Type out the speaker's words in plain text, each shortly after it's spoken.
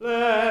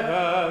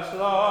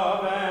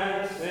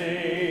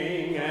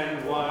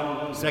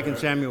2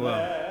 Samuel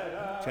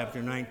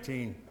chapter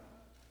 19.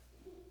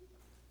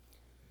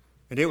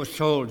 And it was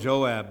told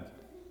Joab,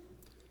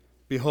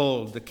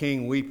 Behold, the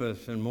king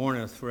weepeth and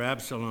mourneth for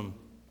Absalom.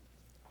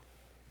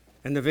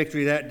 And the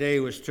victory that day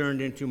was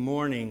turned into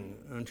mourning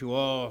unto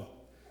all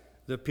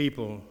the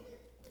people.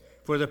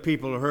 For the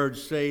people heard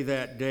say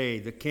that day,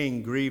 The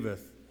king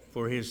grieveth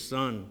for his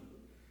son.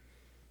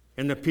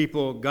 And the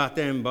people got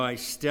them by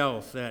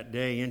stealth that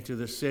day into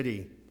the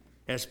city,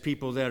 as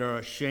people that are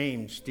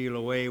ashamed steal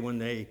away when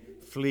they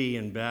flee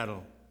in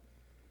battle.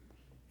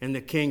 And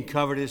the king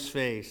covered his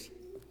face,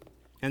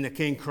 and the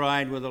king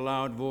cried with a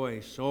loud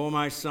voice, O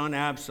my son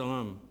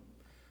Absalom,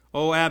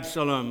 O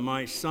Absalom,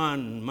 my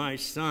son, my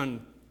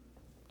son.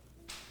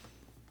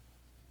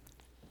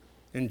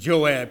 And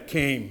Joab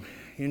came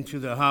into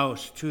the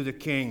house to the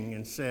king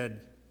and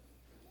said,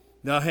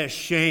 Thou hast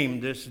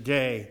shamed this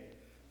day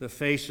the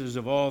faces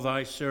of all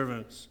thy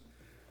servants,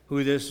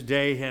 who this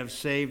day have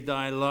saved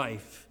thy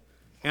life,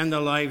 and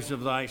the lives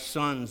of thy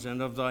sons and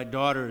of thy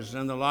daughters,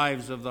 and the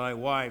lives of thy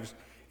wives,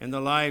 and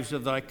the lives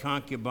of thy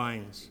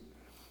concubines,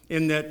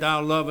 in that thou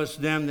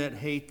lovest them that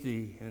hate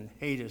thee, and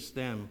hatest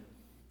them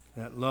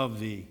that love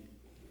thee.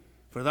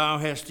 For thou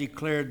hast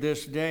declared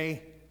this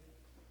day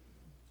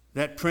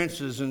that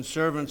princes and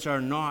servants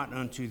are not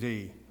unto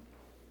thee.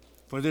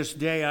 For this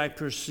day I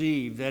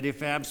perceive that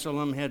if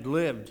Absalom had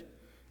lived,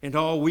 and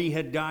all we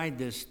had died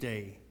this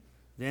day,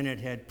 then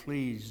it had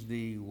pleased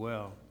thee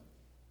well.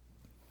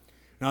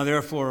 Now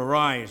therefore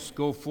arise,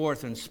 go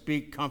forth and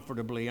speak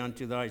comfortably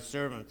unto thy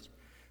servants.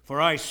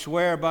 For I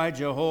swear by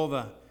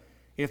Jehovah,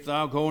 if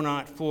thou go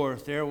not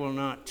forth, there will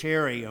not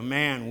tarry a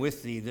man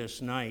with thee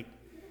this night.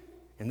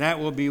 And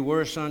that will be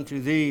worse unto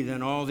thee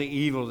than all the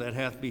evil that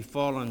hath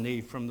befallen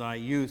thee from thy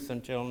youth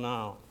until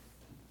now.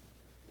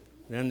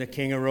 Then the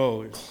king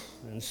arose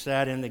and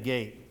sat in the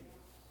gate.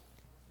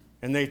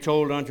 And they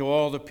told unto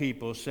all the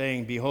people,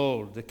 saying,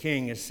 Behold, the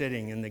king is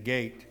sitting in the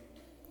gate.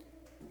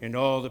 And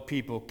all the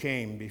people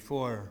came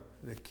before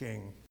the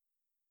king.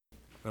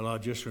 Well, I'll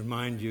just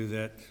remind you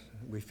that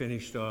we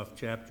finished off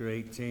chapter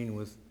 18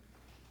 with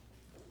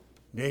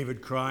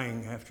David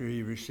crying after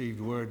he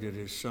received word that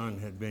his son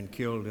had been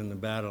killed in the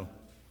battle.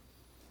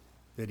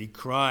 That he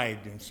cried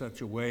in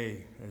such a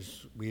way,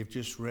 as we have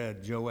just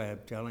read,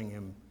 Joab telling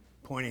him,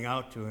 pointing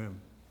out to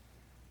him,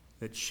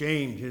 that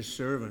shamed his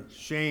servants,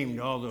 shamed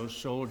all those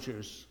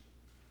soldiers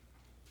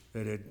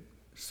that had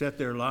set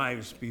their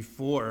lives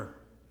before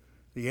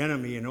the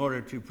enemy in order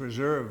to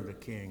preserve the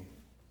king.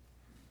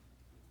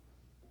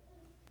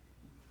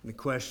 The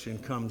question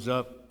comes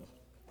up,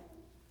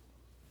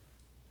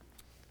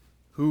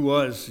 who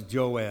was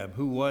Joab?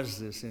 Who was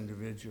this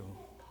individual?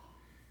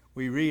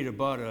 We read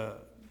about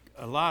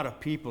a lot of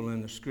people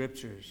in the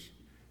scriptures.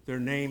 Their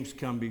names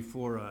come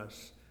before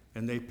us,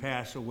 and they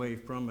pass away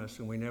from us,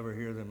 and we never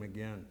hear them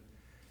again.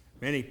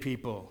 Many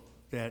people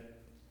that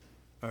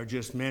are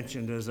just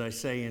mentioned, as I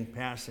say, in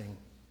passing.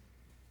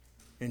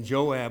 And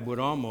Joab would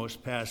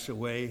almost pass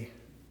away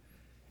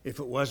if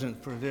it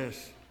wasn't for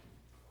this.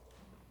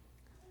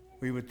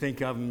 We would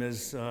think of him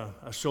as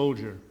a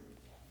soldier.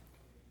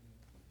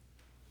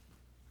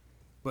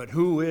 But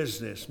who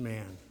is this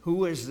man?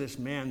 Who is this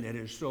man that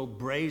is so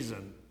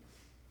brazen,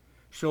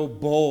 so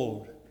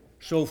bold,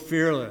 so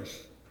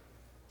fearless,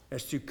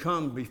 as to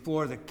come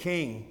before the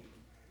king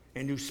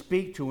and to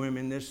speak to him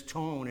in this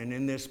tone and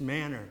in this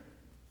manner?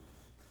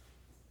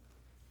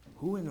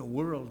 Who in the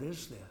world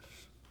is this?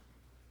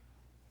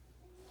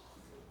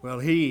 Well,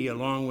 he,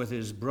 along with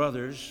his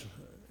brothers,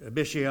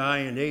 Abishai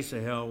and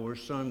Asahel, were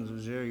sons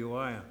of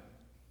Zeruiah.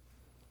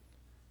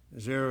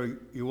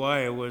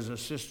 Zeruiah was a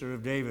sister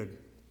of David.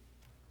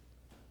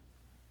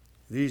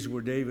 These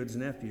were David's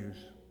nephews.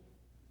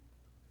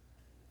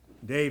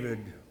 David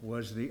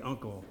was the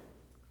uncle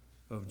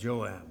of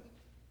Joab.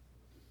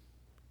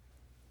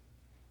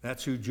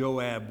 That's who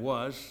Joab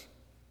was.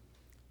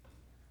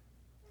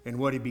 And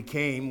what he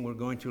became, we're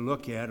going to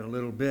look at a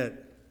little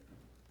bit.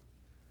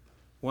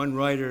 One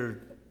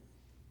writer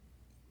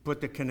put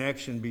the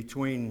connection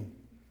between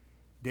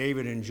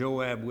David and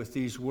Joab with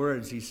these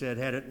words. He said,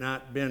 had it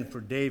not been for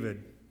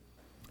David,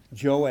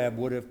 Joab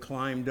would have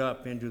climbed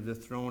up into the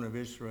throne of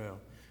Israel.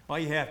 All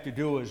you have to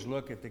do is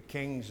look at the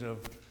kings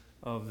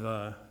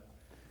of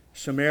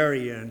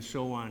Samaria and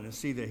so on, and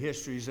see the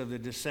histories of the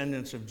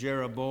descendants of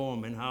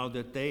Jeroboam and how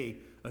that they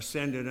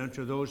ascended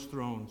unto those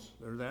thrones,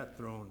 or that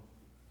throne,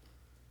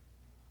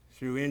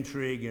 through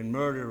intrigue and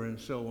murder and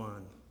so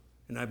on.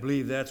 And I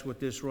believe that's what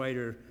this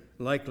writer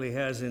likely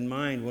has in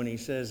mind when he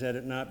says, had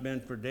it not been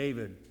for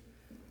David,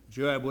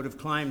 Joab would have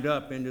climbed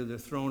up into the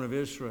throne of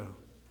Israel.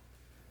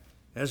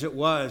 As it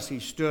was, he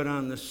stood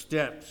on the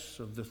steps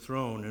of the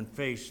throne and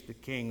faced the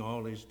king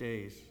all his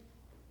days.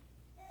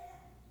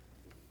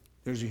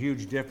 There's a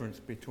huge difference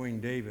between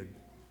David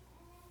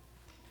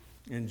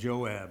and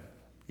Joab,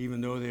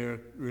 even though they're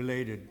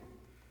related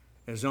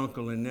as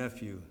uncle and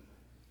nephew.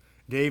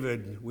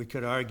 David, we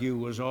could argue,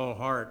 was all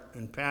heart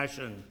and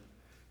passion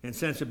and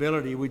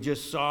sensibility. We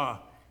just saw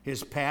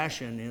his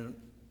passion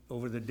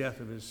over the death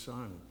of his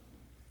son.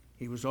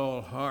 He was all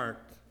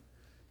heart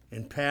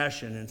and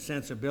passion and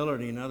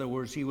sensibility. In other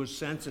words, he was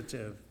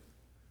sensitive.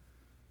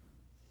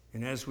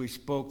 And as we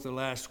spoke the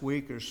last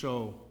week or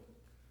so,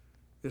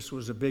 this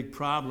was a big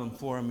problem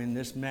for him in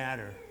this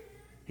matter.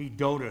 He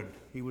doted.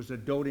 He was a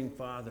doting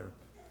father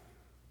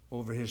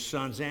over his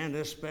sons, and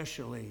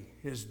especially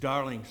his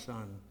darling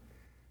son,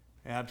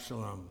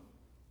 Absalom.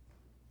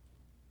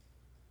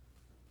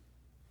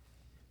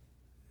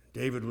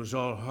 David was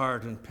all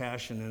heart and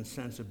passion and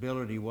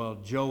sensibility, while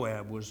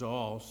Joab was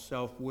all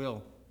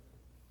self-will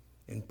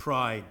and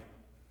pride,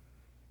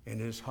 and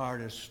his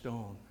heart as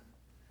stone.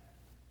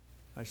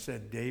 I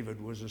said David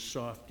was a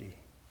softy,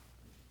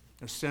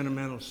 a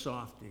sentimental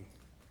softy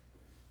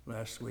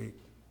last week.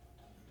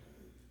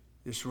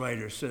 This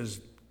writer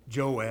says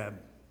Joab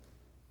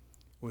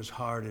was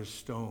hard as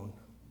stone,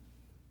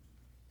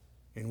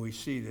 and we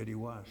see that he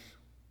was.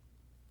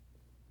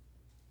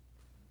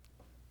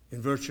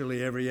 In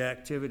virtually every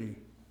activity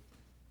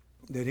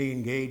that he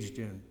engaged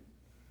in,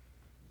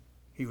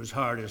 he was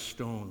hard as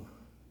stone.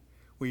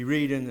 We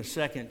read in the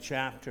 2nd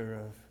chapter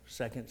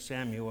of 2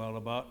 Samuel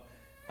about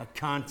a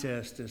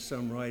contest, as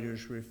some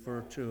writers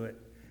refer to it,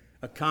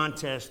 a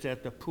contest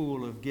at the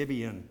pool of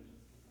Gibeon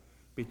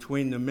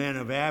between the men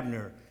of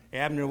Abner.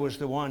 Abner was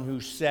the one who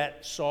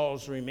set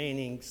Saul's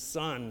remaining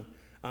son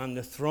on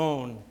the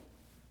throne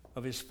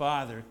of his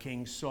father,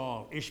 King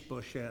Saul,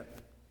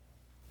 Ishbosheth.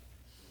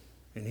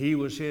 And he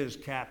was his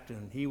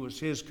captain. He was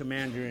his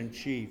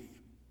commander-in-chief.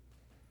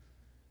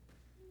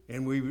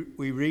 And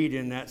we read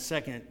in that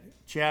 2nd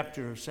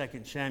chapter of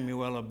 2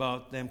 Samuel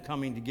about them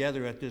coming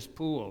together at this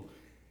pool,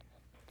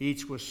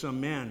 each with some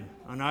men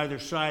on either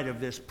side of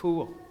this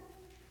pool.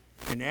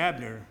 And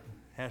Abner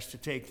has to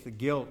take the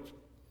guilt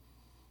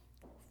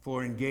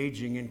for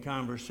engaging in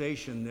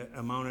conversation that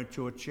amounted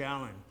to a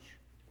challenge.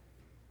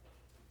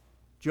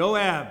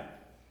 Joab,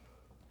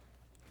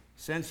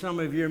 send some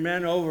of your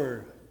men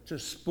over to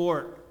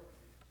sport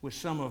with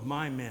some of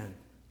my men.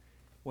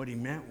 What he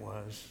meant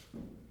was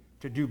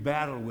to do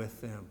battle with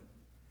them.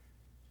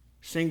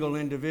 Single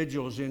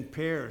individuals in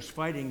pairs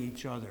fighting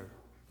each other.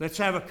 Let's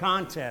have a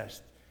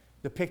contest.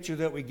 The picture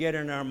that we get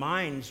in our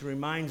minds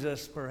reminds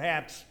us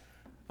perhaps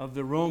of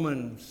the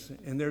Romans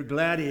and their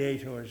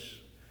gladiators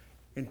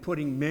in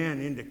putting men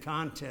into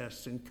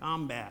contests and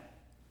combat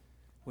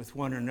with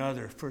one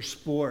another for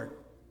sport.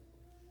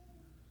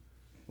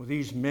 Well,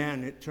 these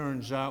men, it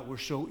turns out, were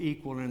so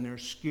equal in their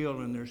skill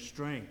and their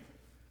strength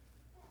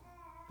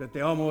that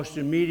they almost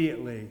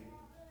immediately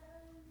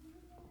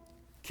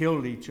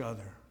killed each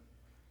other,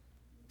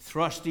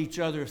 thrust each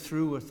other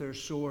through with their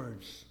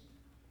swords,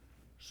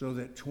 so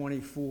that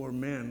 24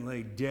 men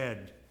lay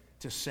dead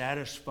to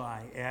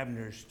satisfy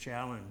Abner's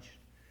challenge,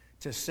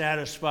 to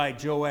satisfy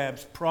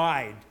Joab's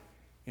pride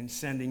in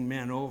sending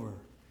men over.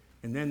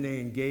 And then they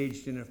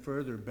engaged in a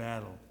further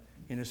battle.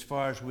 And as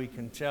far as we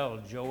can tell,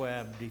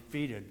 Joab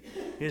defeated,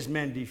 his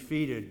men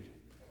defeated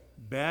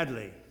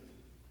badly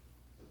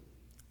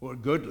or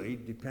goodly,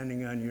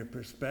 depending on your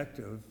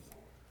perspective,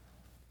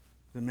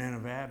 the men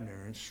of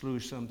Abner, and slew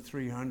some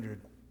 300.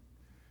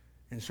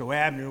 And so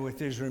Abner, with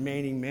his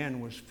remaining men,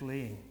 was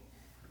fleeing.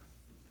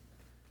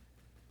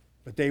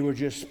 But they were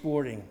just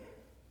sporting.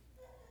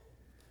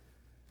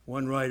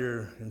 One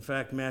writer, in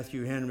fact,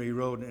 Matthew Henry,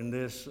 wrote in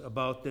this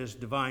about this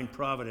divine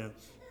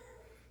providence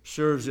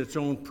serves its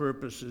own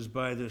purposes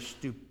by the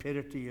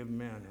stupidity of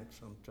men at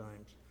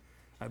sometimes.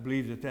 I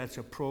believe that that's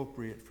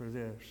appropriate for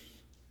this.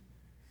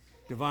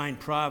 Divine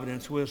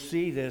providence, we'll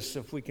see this,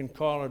 if we can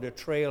call it a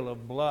trail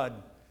of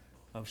blood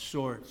of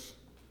sorts,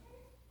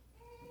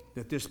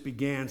 that this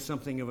began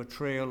something of a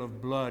trail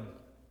of blood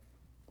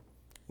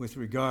with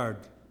regard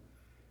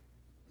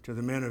to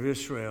the men of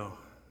Israel,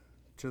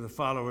 to the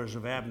followers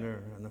of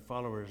Abner and the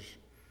followers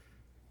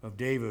of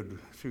David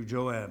through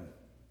Joab.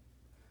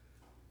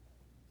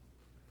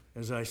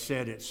 As I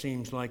said, it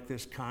seems like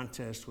this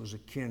contest was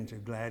akin to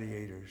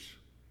gladiators,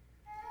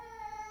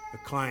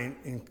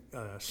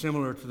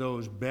 similar to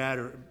those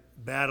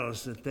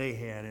battles that they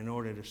had in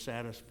order to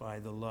satisfy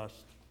the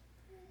lust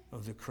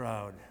of the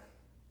crowd.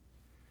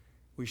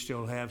 We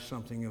still have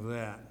something of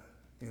that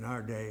in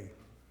our day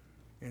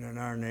and in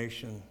our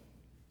nation.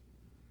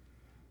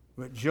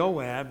 But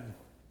Joab,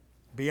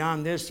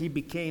 beyond this, he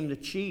became the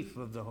chief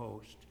of the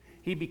host.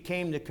 He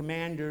became the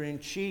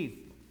commander-in-chief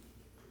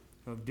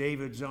of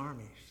David's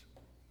armies.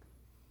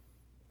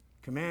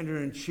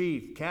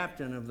 Commander-in-chief,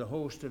 captain of the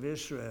host of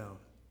Israel,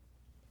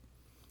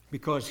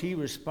 because he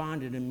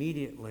responded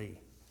immediately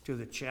to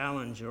the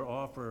challenge or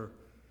offer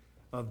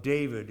of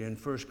David in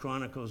 1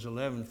 Chronicles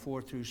 11,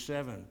 4 through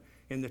 7.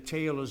 And the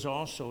tale is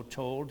also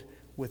told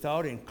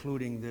without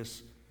including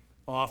this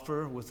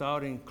offer,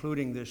 without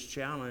including this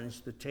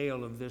challenge, the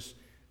tale of this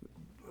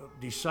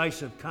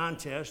decisive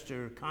contest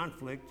or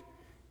conflict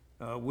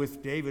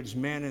with David's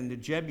men and the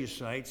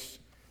Jebusites,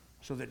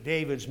 so that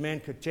David's men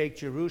could take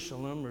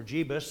Jerusalem, or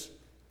Jebus,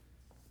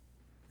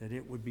 that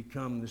it would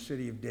become the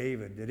city of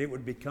David, that it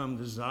would become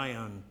the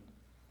Zion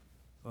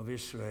of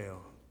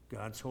Israel,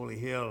 God's holy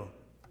hill.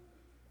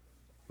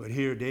 But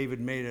here David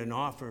made an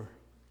offer.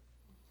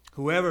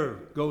 Whoever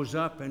goes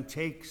up and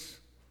takes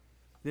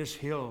this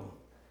hill,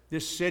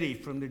 this city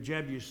from the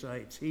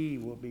Jebusites. He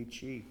will be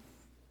chief.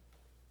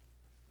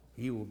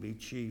 He will be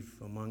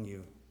chief among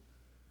you.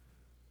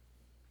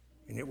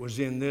 And it was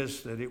in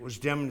this that it was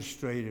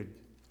demonstrated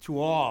to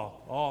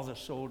all the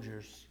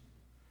soldiers,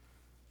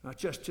 not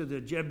just to the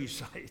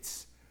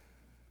Jebusites,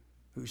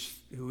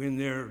 who in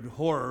their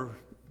horror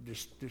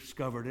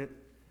discovered it,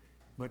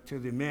 but to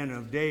the men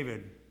of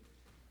David,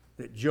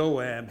 that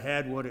Joab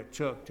had what it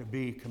took to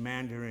be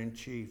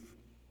commander-in-chief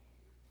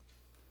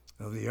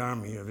of the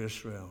army of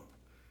Israel.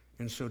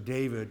 And so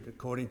David,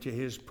 according to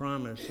his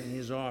promise and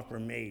his offer,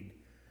 made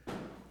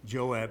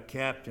Joab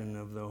captain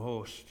of the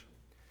host.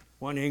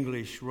 One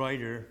English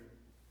writer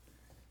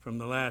from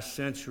the last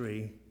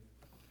century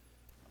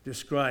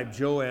described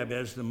Joab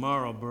as the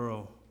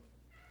Marlborough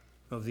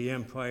of the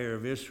empire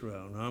of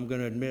Israel. Now, I'm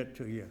going to admit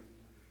to you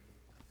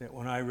that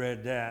when I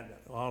read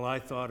that, all I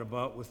thought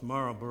about with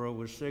Marlboro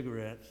was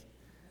cigarettes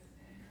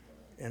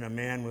and a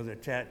man with a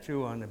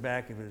tattoo on the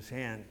back of his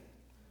hand.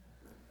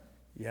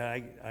 Yeah,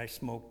 I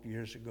smoked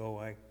years ago.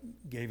 I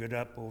gave it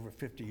up over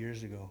 50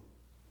 years ago.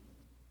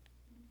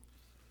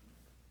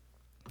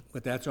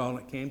 But that's all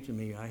that came to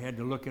me. I had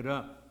to look it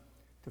up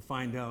to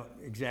find out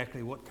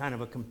exactly what kind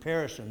of a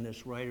comparison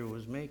this writer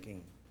was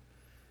making.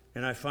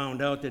 And I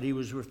found out that he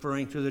was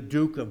referring to the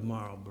Duke of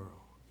Marlborough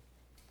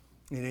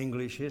in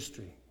English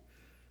history.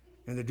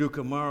 And the Duke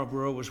of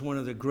Marlborough was one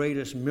of the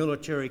greatest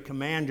military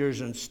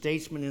commanders and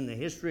statesmen in the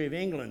history of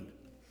England.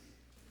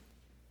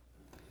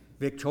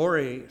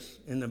 Victorious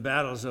in the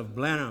battles of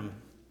Blenheim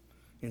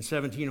in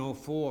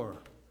 1704,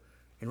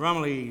 and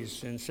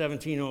Rumilly's in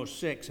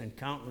 1706, and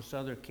countless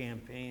other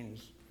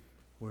campaigns,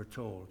 we're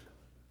told.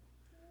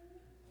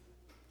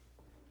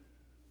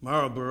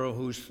 Marlborough,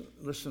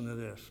 listen to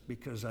this,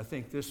 because I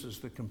think this is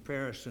the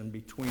comparison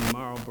between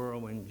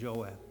Marlborough and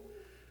Joab.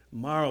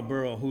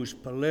 Marlborough, whose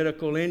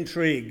political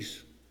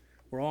intrigues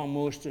were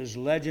almost as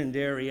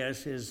legendary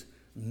as his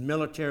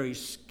military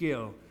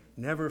skill,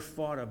 never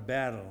fought a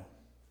battle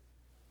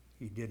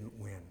he didn't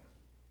win.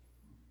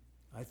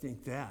 I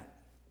think that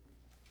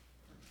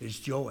is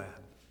Joab,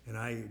 and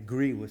I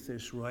agree with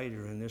this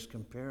writer in this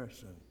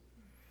comparison.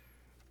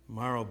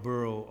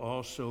 Marlborough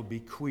also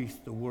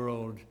bequeathed the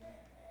world,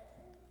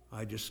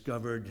 I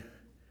discovered,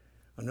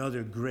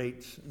 another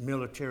great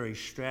military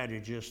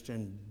strategist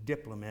and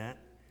diplomat.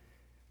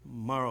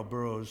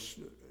 Marlborough's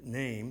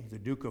name, the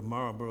Duke of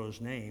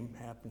Marlborough's name,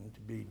 happened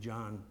to be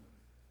John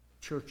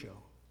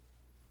Churchill.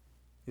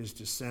 His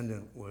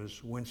descendant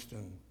was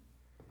Winston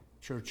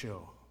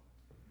Churchill,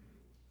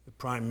 the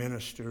Prime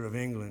Minister of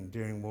England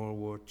during World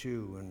War II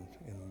and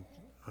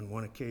on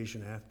one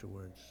occasion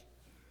afterwards.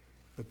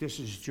 But this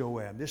is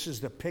Joab. This is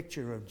the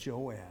picture of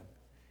Joab.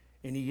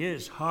 And he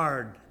is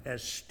hard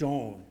as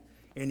stone.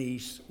 And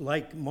he's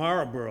like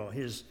Marlborough,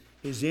 his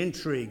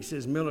intrigues,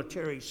 his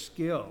military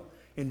skill,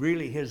 and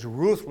really his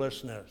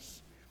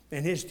ruthlessness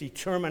and his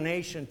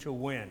determination to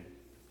win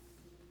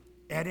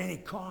at any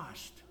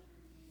cost.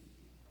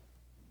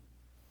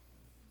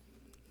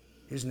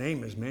 His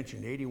name is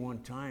mentioned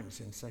 81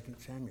 times in 2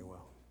 Samuel.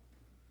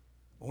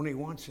 Only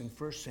once in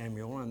 1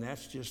 Samuel, and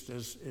that's just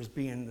as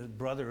being the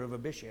brother of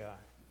Abishai.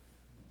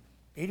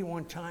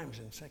 81 times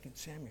in 2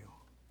 Samuel.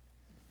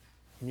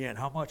 And yet,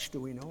 how much do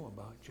we know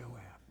about Joab?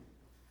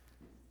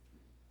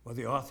 Well,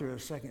 the author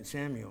of 2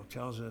 Samuel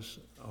tells us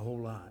a whole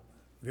lot,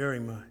 very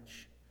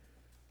much.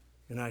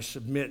 And I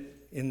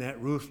submit in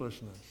that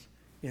ruthlessness,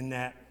 in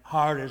that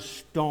hard as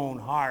stone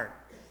heart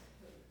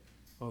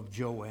of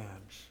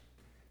Joab's,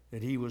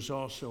 that he was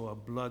also a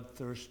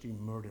bloodthirsty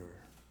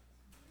murderer.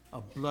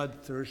 A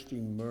bloodthirsty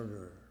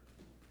murderer.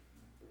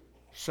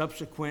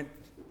 Subsequent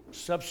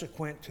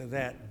to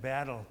that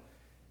battle,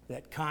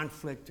 that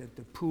conflict at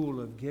the pool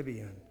of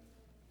Gibeon,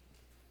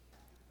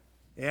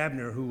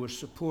 Abner, who was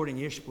supporting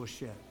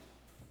Ishbosheth,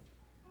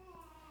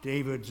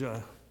 David's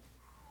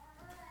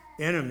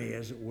enemy,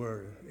 as it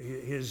were,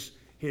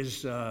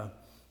 the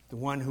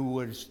one who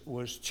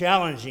was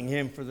challenging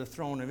him for the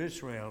throne of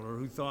Israel, or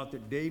who thought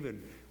that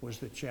David was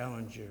the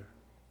challenger.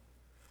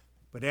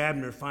 But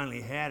Abner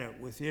finally had it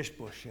with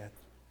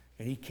Ishbosheth,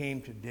 and he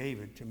came to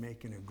David to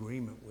make an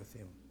agreement with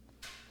him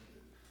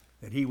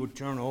that he would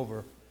turn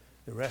over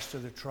the rest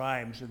of the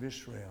tribes of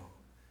Israel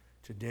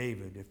to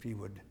David if he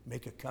would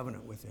make a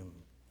covenant with him.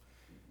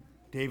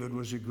 David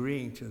was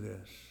agreeing to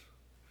this,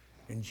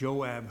 and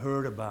Joab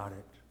heard about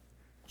it.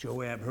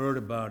 Joab heard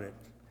about it,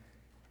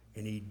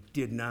 and he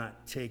did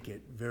not take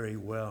it very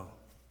well.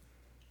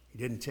 He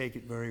didn't take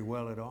it very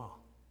well at all.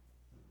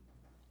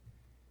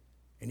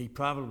 And he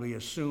probably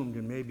assumed,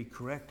 and maybe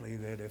correctly,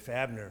 that if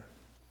Abner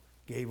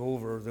gave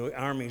over the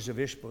armies of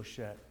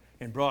Ishbosheth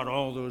and brought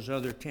all those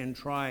other 10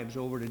 tribes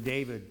over to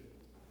David,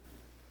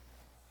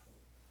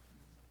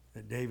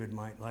 that David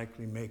might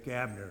likely make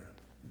Abner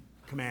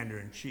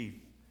commander-in-chief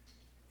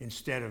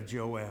instead of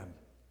Joab.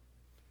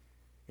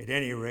 At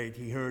any rate,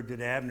 he heard that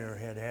Abner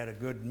had had a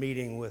good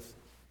meeting with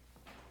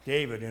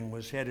David and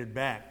was headed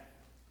back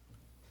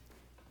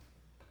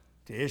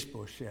to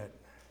Ishbosheth.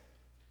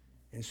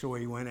 And so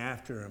he went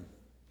after him,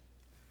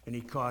 and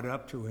he caught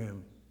up to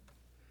him.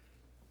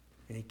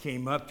 And he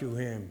came up to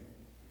him,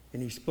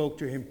 and he spoke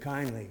to him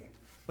kindly.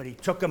 But he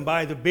took him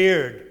by the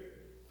beard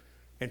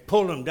and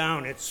pulled him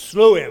down and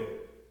slew him,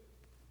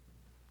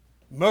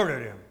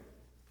 murdered him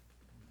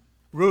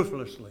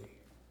ruthlessly.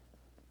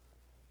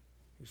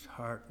 His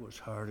heart was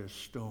hard as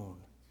stone.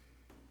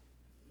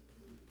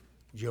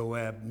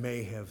 Joab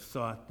may have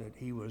thought that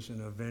he was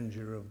an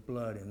avenger of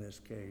blood in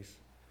this case,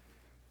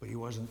 but he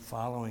wasn't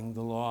following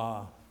the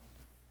law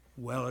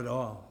well at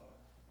all.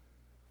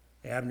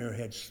 Abner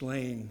had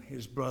slain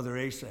his brother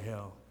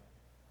Asahel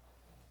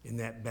in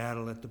that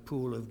battle at the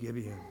pool of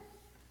Gibeon.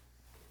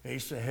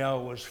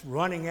 Asahel was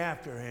running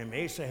after him.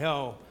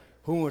 Asahel,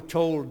 whom we're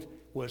told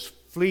was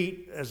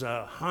fleet as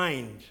a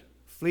hind,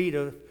 fleet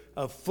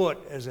of foot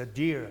as a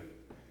deer,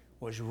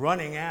 was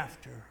running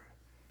after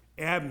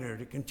Abner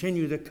to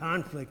continue the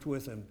conflict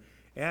with him.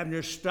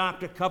 Abner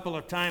stopped a couple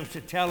of times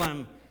to tell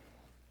him,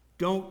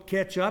 "Don't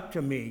catch up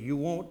to me. You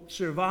won't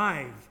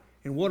survive.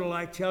 And what'll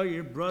I tell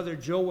your brother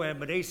Joab?"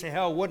 But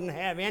Asahel wouldn't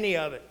have any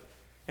of it.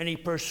 And he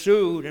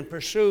pursued and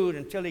pursued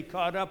until he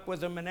caught up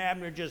with him, and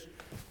Abner just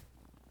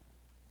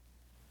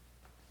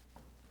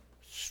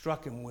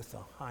struck him with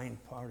the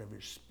hind part of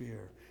his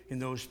spear. In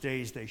those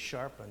days, they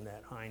sharpened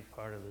that hind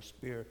part of the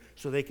spear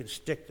so they could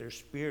stick their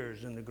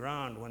spears in the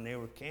ground when they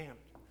were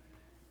camped.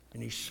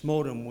 And he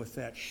smote him with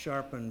that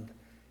sharpened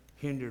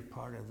hinder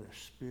part of the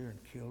spear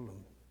and killed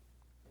him.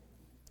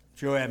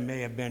 Joab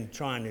may have been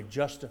trying to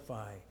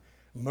justify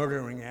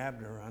murdering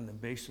Abner on the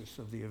basis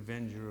of the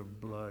avenger of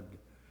blood.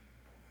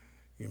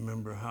 You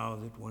remember how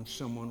that when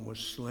someone was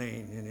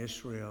slain in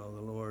Israel,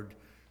 the Lord,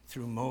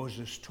 through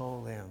Moses,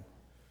 told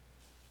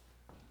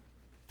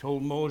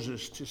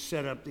Moses to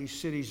set up these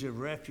cities of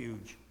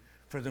refuge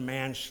for the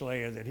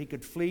manslayer, that he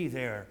could flee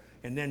there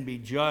and then be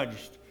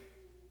judged.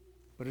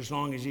 But as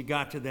long as he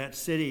got to that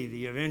city,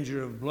 the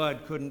avenger of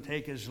blood couldn't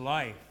take his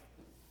life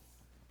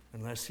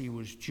unless he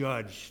was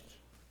judged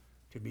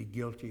to be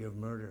guilty of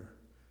murder,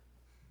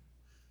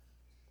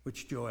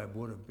 which Joab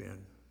would have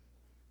been.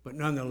 But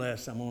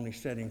nonetheless, I'm only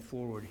setting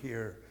forward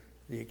here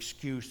the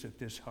excuse that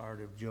this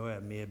heart of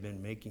Joab may have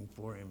been making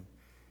for him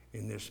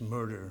in this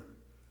murder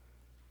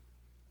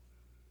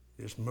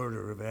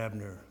of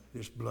Abner,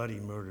 this bloody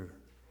murder.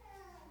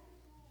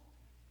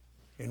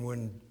 And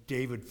when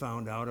David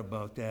found out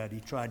about that,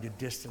 he tried to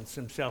distance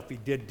himself. He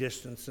did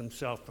distance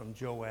himself from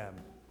Joab.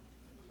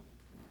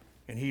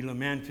 And he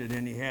lamented,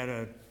 and he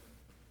had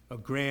a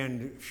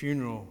grand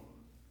funeral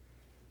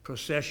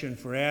procession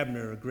for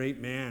Abner, a great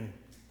man.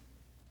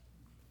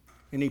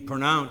 And he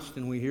pronounced,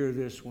 and we hear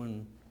this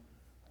when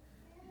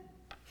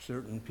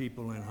certain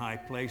people in high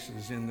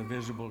places in the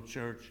visible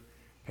church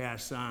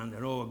pass on,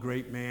 that, "Oh, a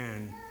great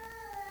man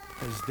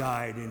has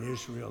died in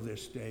Israel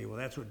this day." Well,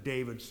 that's what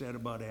David said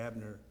about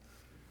Abner.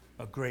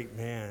 A great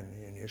man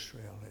in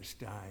Israel has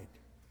died.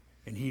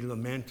 And he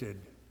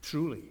lamented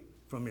truly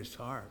from his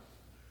heart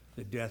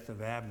the death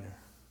of Abner.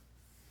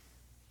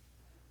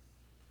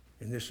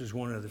 And this is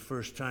one of the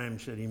first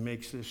times that he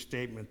makes this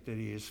statement that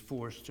he is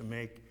forced to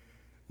make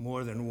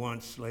more than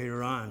once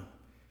later on.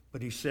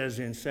 But he says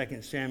in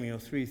 2 Samuel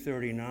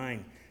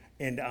 3:39,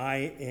 "And I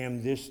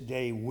am this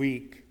day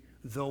weak,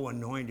 though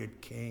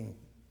anointed king."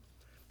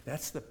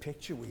 That's the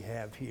picture we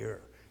have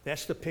here.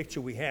 That's the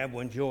picture we have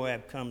when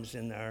Joab comes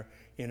in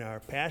our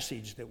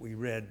passage that we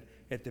read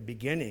at the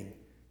beginning.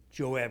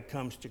 Joab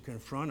comes to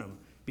confront him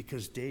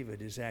because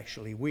David is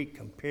actually weak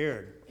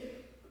compared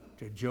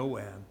to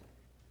Joab.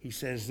 He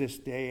says, "This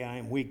day I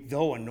am weak,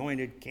 though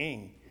anointed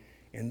king.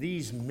 And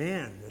these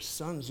men, the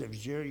sons of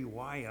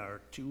Zeruiah, are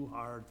too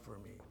hard for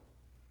me."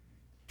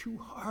 Too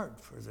hard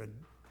for the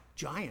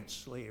giant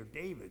slayer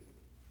David.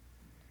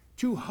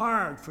 Too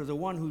hard for the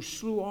one who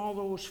slew all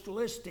those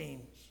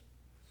Philistines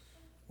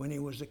when he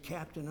was a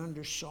captain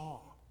under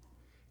Saul.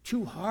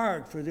 Too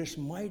hard for this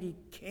mighty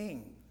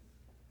king.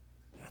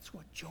 That's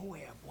what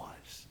Joab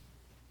was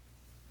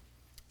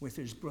with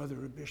his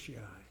brother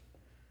Abishai.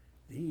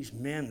 "These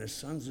men, the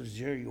sons of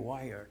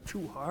Zeruiah, are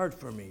too hard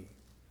for me.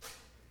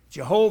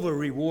 Jehovah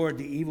reward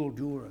the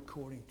evildoer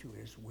according to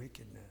his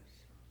wickedness."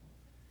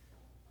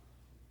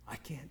 I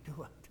can't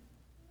do it.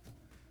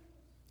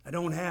 I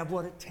don't have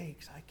what it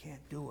takes. I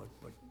can't do it.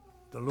 But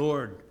the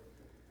Lord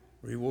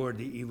reward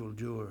the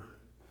evildoer.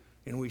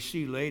 And we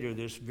see later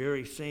this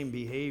very same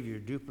behavior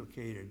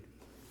duplicated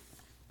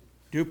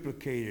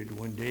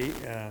when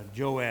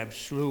Joab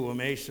slew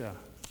Amasa.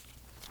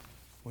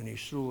 When he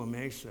slew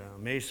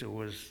Amasa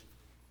was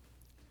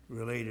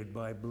related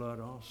by blood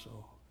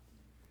also.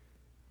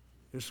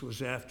 This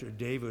was after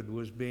David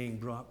was being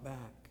brought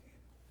back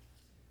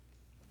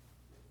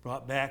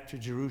to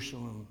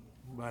Jerusalem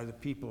by the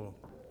people.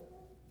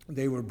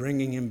 They were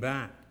bringing him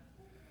back.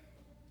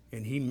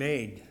 And he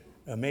made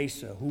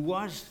Amasa, who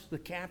was the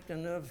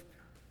captain of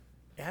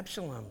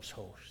Absalom's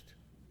host.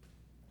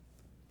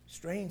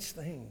 Strange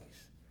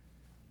things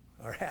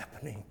are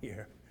happening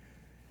here.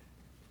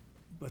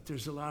 But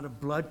there's a lot of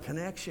blood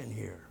connection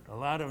here, a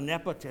lot of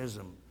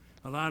nepotism,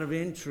 a lot of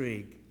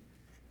intrigue.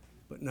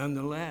 But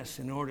nonetheless,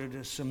 in order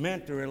to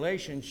cement the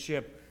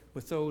relationship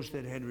with those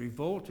that had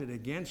revolted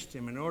against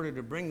him, in order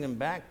to bring them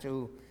back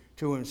to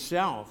to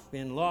himself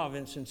in love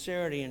and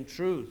sincerity and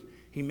truth.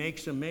 He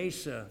makes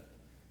Amasa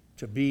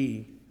to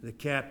be the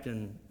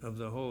captain of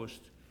the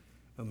host.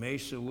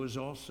 Amasa was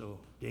also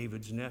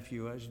David's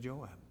nephew as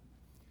Joab.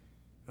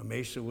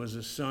 Amasa was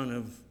a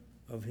son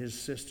of his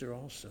sister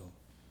also.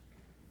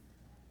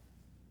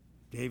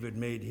 David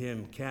made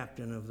him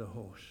captain of the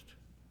host.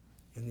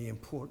 And the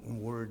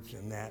important words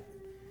in that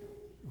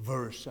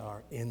verse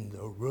are in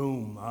the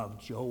room of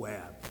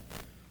Joab.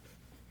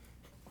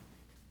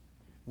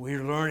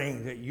 We're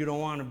learning that you don't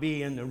want to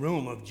be in the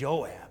room of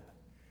Joab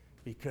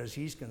because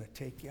he's going to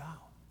take you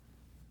out.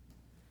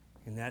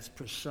 And that's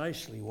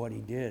precisely what he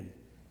did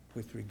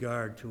with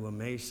regard to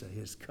Amasa,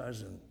 his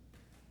cousin.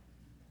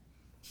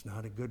 It's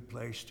not a good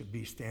place to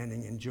be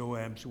standing in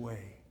Joab's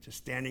way, to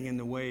standing in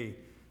the way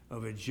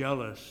of a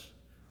jealous,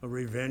 a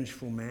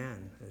revengeful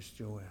man as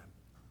Joab.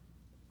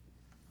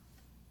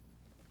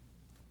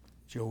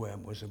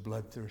 Joab was a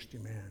bloodthirsty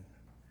man.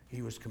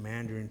 He was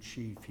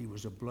commander-in-chief. He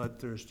was a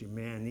bloodthirsty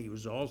man. He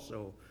was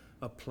also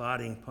a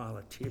plotting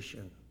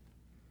politician.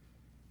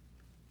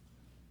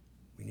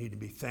 We need to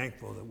be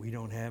thankful that we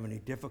don't have any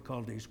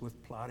difficulties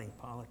with plotting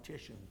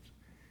politicians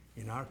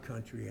in our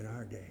country in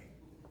our day.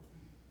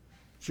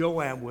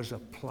 Joab was a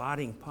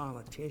plotting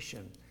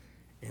politician,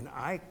 and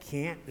I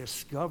can't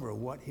discover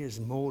what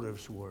his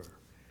motives were.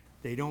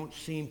 They don't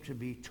seem to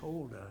be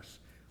told us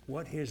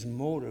what his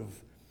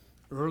motive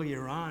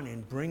earlier on in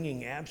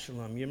bringing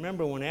Absalom. You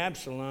remember when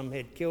Absalom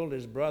had killed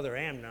his brother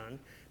Amnon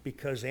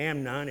because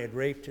Amnon had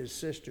raped his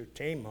sister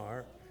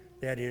Tamar,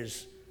 that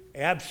is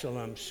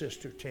Absalom's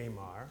sister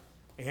Tamar,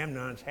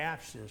 Amnon's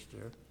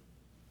half-sister,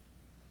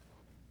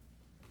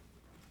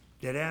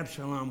 that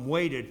Absalom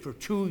waited for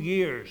 2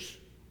 years,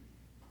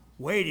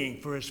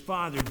 waiting for his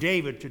father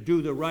David to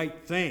do the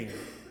right thing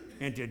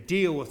and to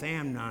deal with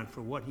Amnon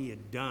for what he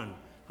had done,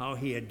 how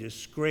he had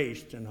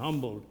disgraced and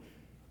humbled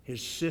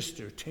his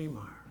sister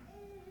Tamar.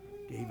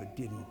 David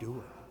didn't do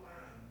it.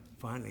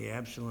 Finally,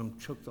 Absalom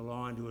took the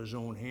law into his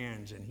own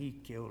hands and he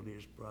killed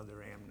his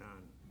brother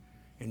Amnon.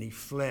 And he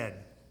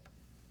fled.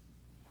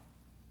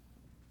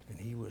 And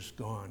he was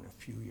gone a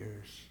few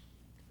years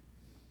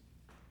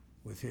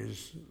with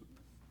his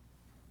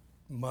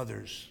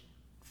mother's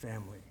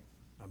family.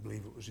 I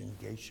believe it was in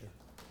Geshur.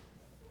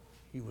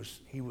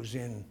 He was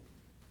in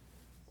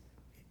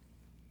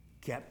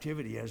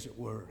captivity, as it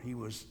were. He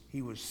was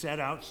set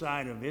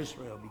outside of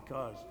Israel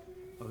because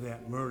of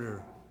that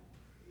murder.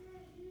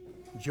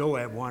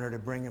 Joab wanted to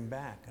bring him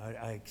back.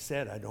 I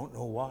said, I don't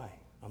know why.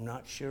 I'm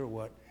not sure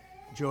what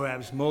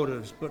Joab's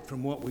motives, but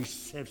from what we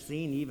have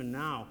seen even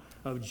now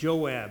of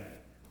Joab,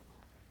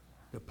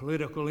 the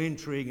political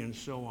intrigue and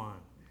so on.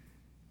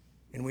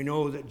 And we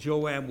know that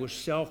Joab was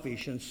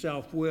selfish and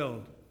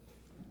self-willed.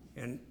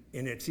 And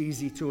it's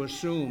easy to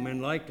assume and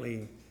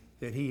likely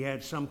that he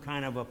had some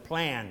kind of a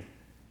plan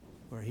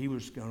where he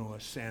was going to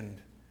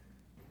ascend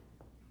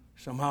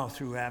somehow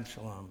through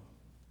Absalom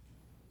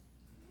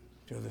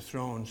to the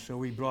throne.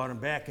 So he brought him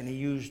back, and he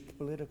used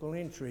political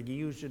intrigue. He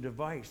used a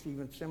device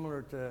even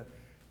similar to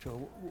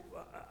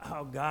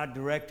how God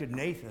directed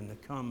Nathan to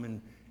come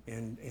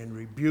and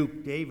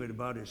rebuke David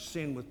about his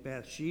sin with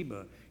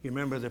Bathsheba. You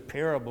remember the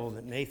parable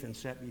that Nathan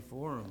set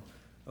before him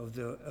of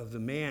the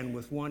man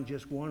with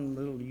just one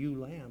little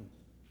ewe lamb.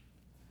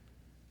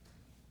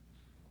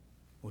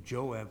 Well,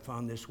 Joab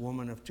found this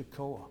woman of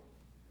Tekoa,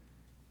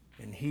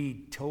 and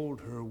he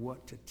told her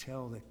what to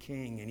tell the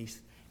king,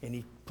 and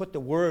he put the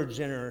words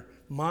in her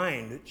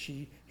mind that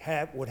she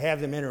would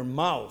have them in her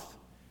mouth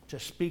to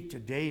speak to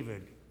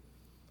David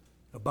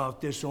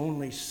about this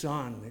only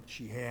son that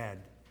she had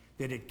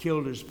that had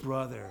killed his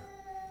brother.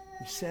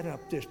 He set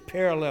up this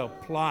parallel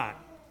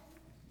plot.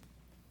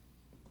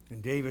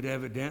 And David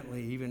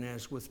evidently, even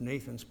as with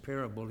Nathan's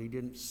parable, he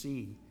didn't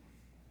see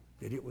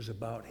that it was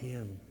about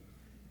him.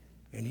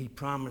 And he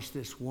promised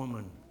this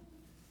woman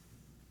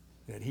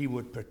that he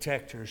would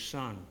protect her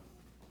son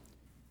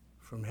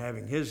from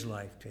having his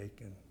life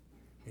taken.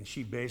 And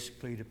she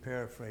basically, to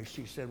paraphrase,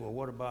 she said, well,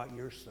 what about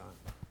your son?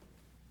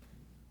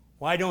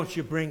 Why don't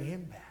you bring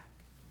him back?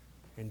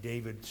 And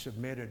David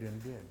submitted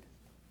and did.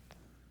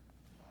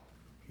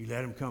 He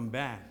let him come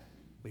back,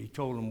 but he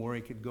told him where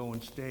he could go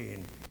and stay,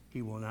 and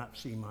he will not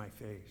see my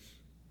face.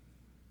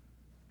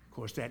 Of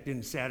course, that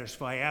didn't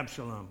satisfy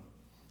Absalom.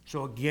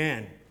 So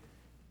again,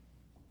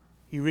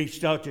 he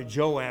reached out to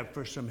Joab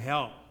for some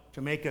help,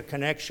 to make a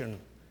connection,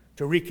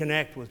 to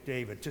reconnect with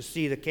David, to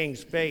see the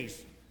king's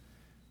face.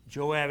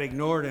 Joab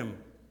ignored him,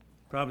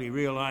 probably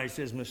realized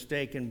his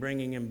mistake in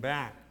bringing him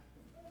back.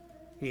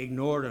 He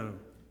ignored him.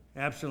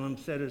 Absalom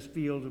set his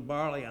fields of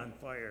barley on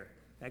fire.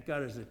 That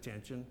got his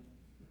attention.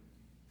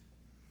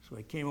 So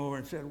he came over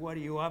and said, what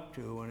are you up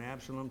to? And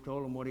Absalom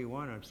told him what he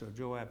wanted. So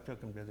Joab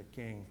took him to the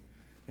king,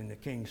 and the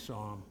king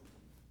saw him.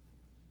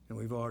 And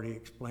we've already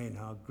explained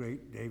how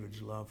great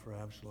David's love for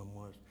Absalom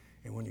was.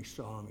 And when he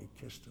saw him, he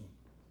kissed him.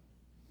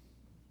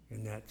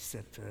 And that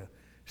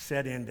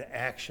set into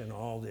action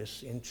all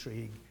this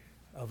intrigue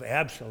of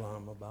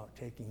Absalom about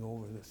taking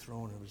over the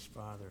throne of his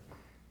father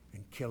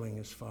and killing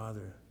his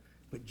father.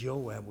 But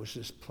Joab was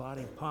this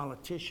plotting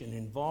politician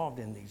involved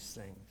in these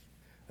things.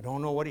 I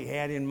don't know what he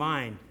had in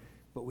mind,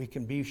 but we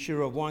can be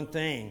sure of one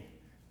thing,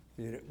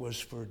 that it was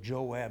for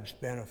Joab's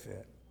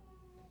benefit.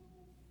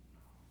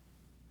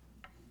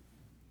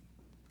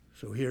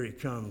 So here he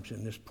comes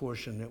in this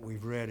portion that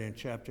we've read in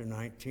chapter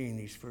 19,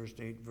 these first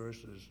 8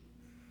 verses,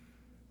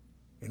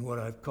 in what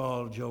I've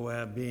called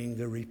Joab being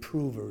the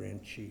reprover in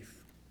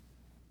chief.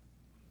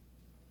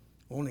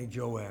 Only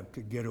Joab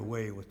could get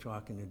away with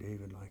talking to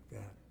David like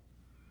that.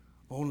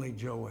 Only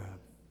Joab.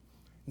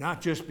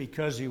 Not just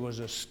because he was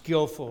a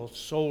skillful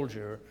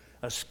soldier,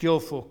 a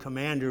skillful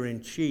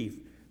commander-in-chief,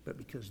 but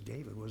because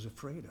David was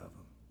afraid of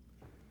him.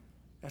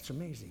 That's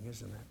amazing,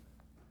 isn't it?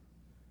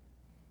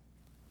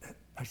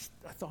 I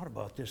thought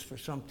about this for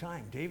some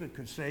time. David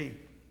could say,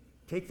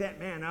 take that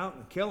man out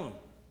and kill him.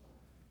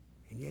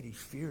 And yet he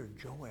feared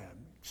Joab.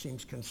 It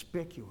seems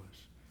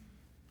conspicuous.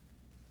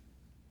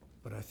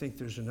 But I think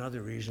there's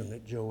another reason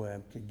that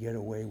Joab could get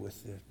away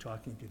with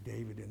talking to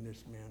David in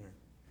this manner.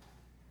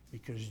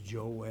 Because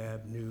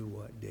Joab knew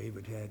what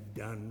David had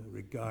done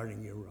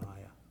regarding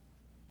Uriah.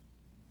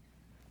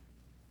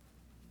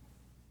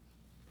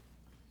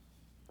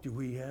 Do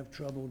we have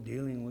trouble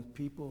dealing with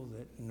people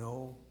that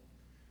know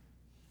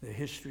the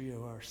history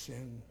of our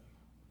sin?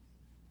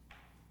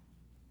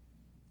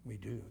 We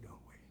do, don't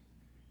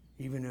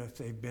we? Even if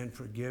they've been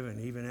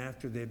forgiven, even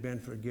after they've been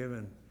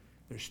forgiven,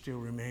 there still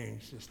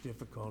remains this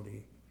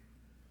difficulty.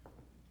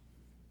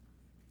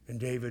 And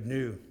David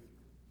knew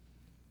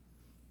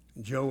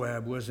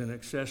Joab was an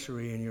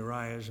accessory in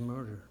Uriah's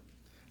murder.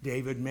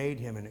 David made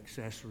him an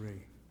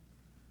accessory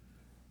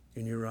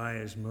in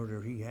Uriah's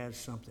murder. He has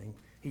something.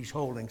 He's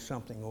holding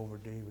something over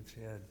David's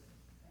head.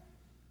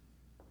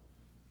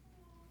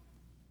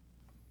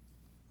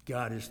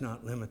 God is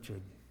not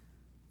limited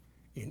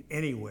in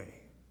any way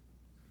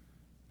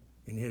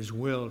in his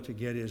will to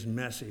get his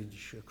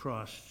message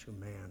across to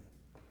man,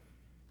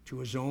 to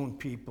his own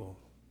people.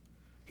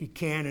 He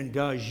can and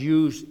does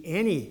use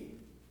any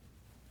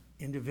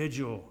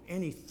individual,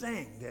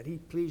 anything that he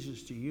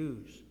pleases to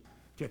use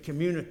to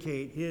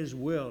communicate his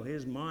will,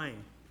 his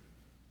mind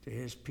to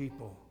his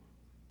people.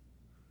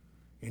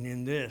 And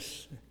in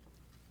this,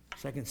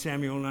 2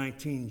 Samuel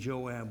 19,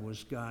 Joab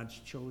was God's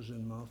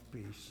chosen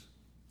mouthpiece.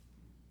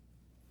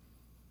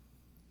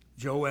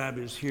 Joab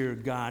is here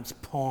God's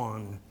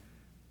pawn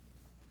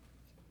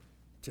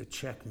to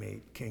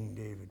checkmate King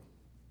David,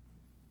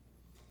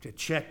 to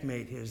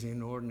checkmate his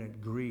inordinate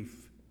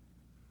grief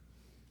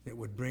that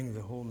would bring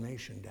the whole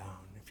nation down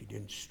if he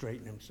didn't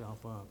straighten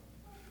himself up.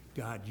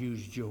 God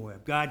used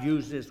Joab. God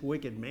used this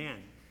wicked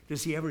man.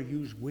 Does he ever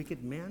use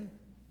wicked men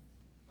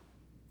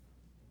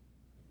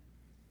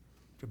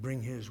to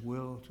bring his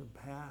will to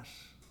pass?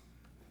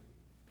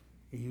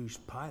 He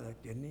used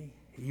Pilate, didn't he?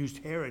 He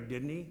used Herod,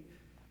 didn't he?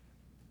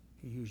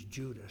 He used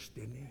Judas,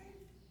 didn't he?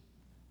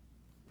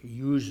 He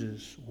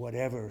uses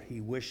whatever he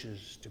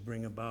wishes to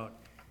bring about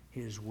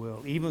his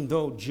will. Even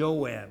though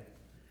Joab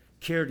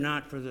cared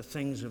not for the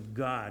things of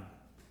God,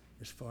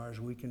 as far as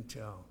we can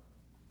tell,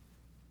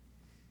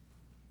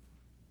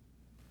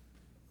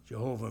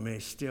 Jehovah may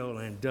still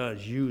and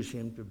does use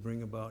him to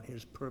bring about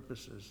his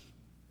purposes.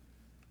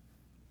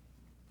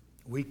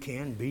 We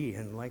can be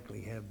and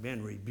likely have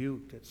been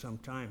rebuked at some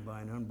time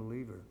by an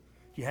unbeliever.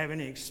 Do you have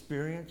any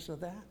experience of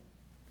that?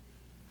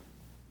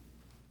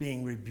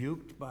 Being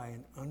rebuked by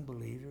an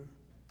unbeliever,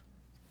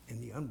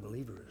 and the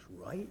unbeliever is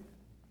right,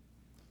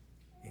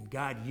 and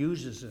God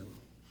uses him.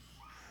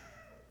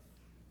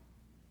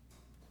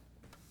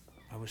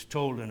 I was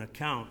told an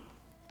account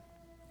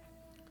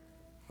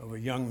of a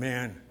young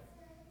man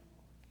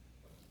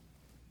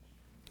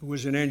who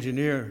was an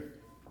engineer.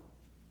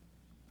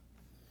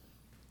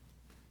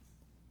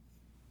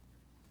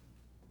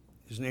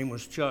 His name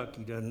was Chuck.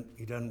 He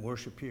doesn't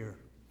worship here,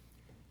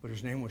 but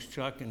his name was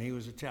Chuck, and he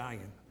was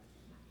Italian.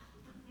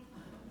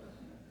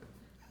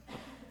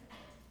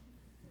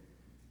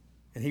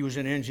 And he was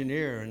an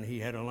engineer, and he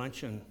had a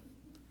luncheon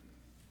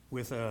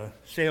with a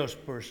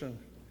salesperson,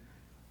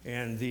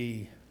 and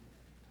the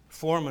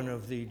foreman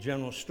of the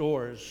general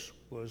stores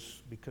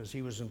was, because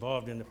he was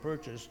involved in the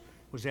purchase,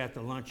 was at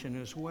the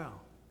luncheon as well.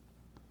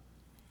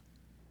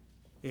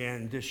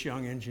 And this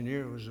young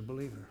engineer was a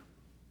believer.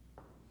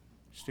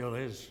 Still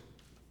is.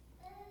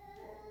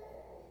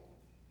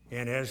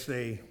 And as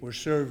they were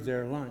served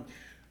their lunch,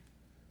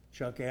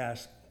 Chuck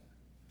asked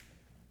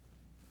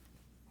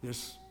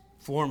this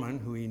foreman,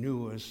 who he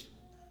knew was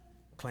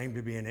claimed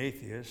to be an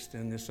atheist,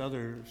 and this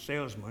other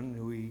salesman,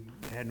 who he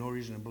had no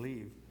reason to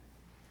believe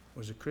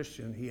was a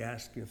Christian, he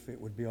asked if it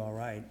would be all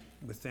right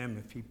with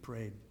them if he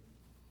prayed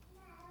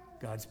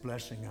God's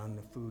blessing on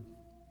the food.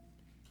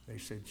 They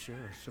said,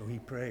 sure. So he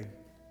prayed.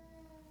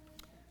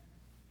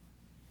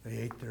 They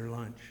ate their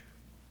lunch.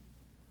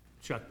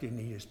 Chuck didn't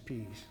eat his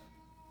peas.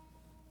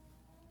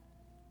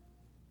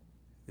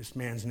 This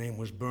man's name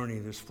was Bernie,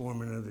 this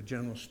foreman of the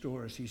general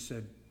stores. He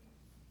said,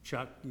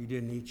 Chuck, you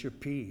didn't eat your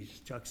peas.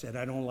 Chuck said,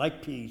 I don't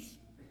like peas.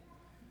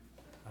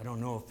 I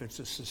don't know if it's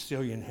a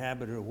Sicilian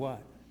habit or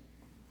what.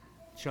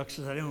 Chuck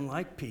says, I don't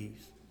like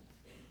peas.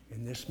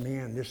 And this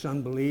man, this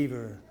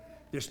unbeliever,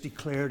 this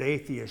declared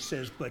atheist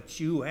says, but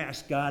you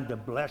ask God to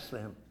bless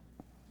them.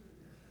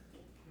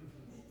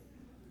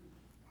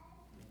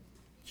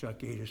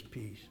 Chuck ate his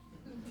peas.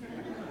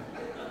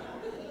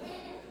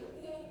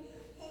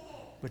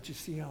 But you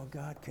see how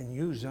God can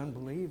use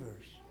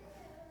unbelievers.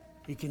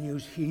 He can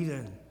use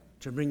heathen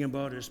to bring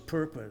about his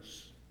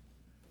purpose.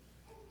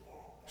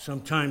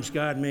 Sometimes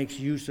God makes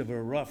use of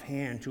a rough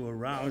hand to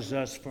arouse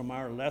us from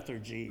our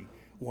lethargy,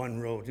 one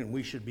wrote, and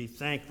we should be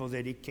thankful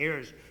that he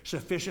cares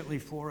sufficiently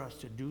for us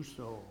to do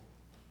so.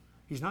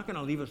 He's not going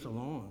to leave us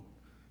alone.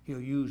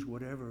 He'll use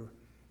whatever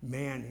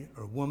man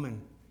or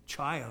woman,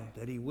 child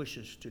that he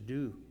wishes to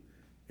do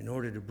in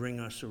order to bring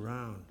us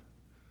around.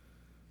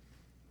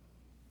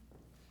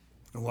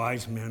 A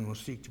wise man will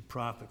seek to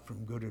profit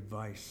from good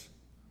advice,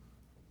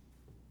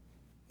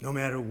 no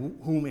matter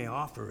who may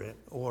offer it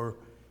or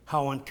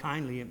how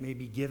unkindly it may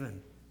be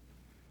given.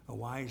 A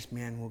wise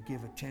man will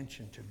give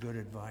attention to good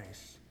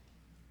advice.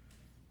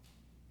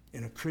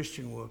 And a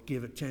Christian will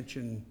give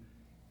attention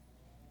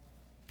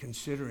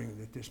considering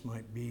that this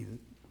might be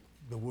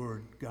the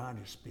word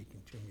God is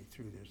speaking to me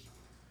through this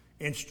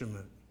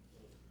instrument.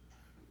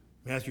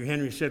 Matthew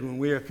Henry said, when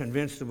we are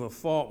convinced of a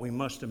fault, we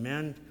must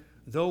amend,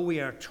 though we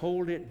are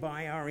told it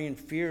by our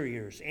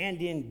inferiors,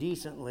 and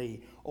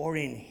indecently, or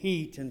in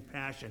heat and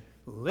passion.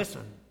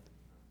 Listen.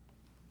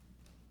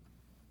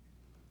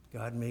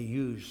 God may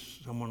use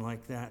someone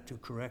like that to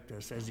correct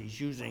us, as he's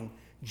using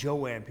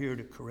Joab here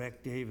to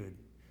correct David.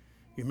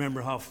 You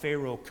remember how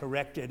Pharaoh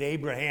corrected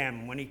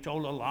Abraham when he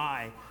told a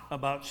lie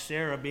about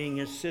Sarah being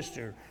his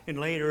sister, and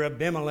later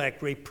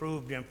Abimelech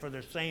reproved him for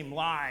the same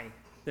lie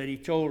that he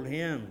told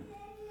him.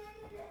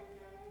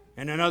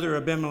 And another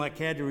Abimelech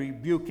had to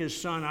rebuke his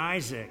son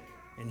Isaac.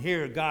 And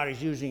here God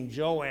is using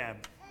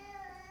Joab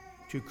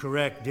to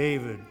correct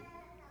David.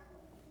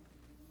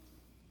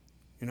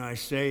 In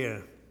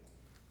Isaiah,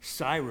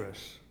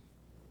 Cyrus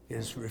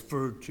is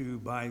referred to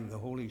by the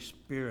Holy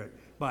Spirit,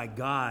 by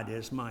God,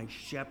 as my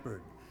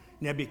shepherd.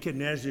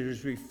 Nebuchadnezzar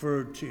is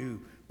referred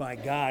to by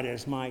God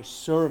as my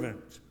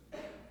servant.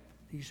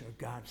 These are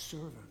God's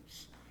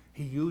servants.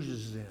 He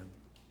uses them.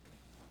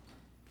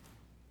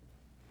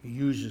 He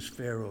uses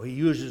Pharaoh. He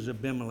uses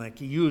Abimelech.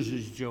 He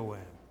uses Joab.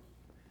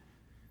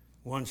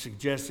 One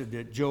suggested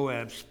that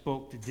Joab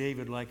spoke to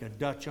David like a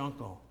Dutch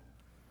uncle.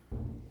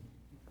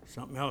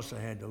 Something else I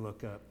had to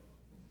look up.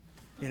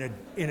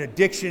 In a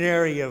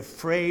dictionary of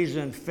phrase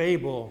and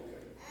fable,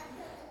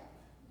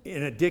 the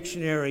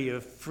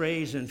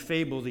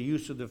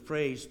use of the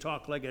phrase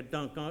 "talk like a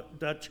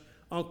Dutch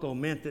uncle"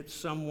 meant that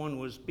someone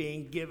was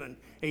being given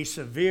a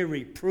severe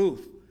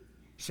reproof,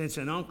 since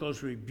an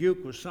uncle's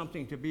rebuke was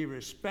something to be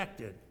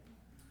respected.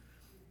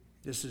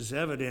 This is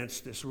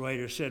evidenced, this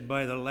writer said,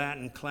 by the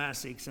Latin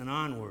classics and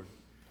onward.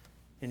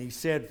 And he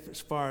said,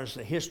 as far as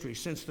the history,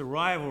 since the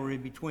rivalry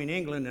between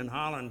England and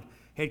Holland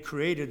had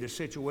created a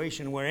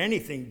situation where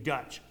anything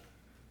Dutch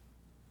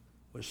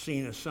was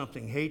seen as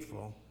something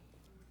hateful,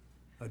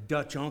 a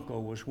Dutch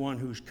uncle was one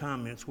whose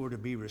comments were to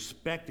be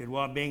respected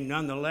while being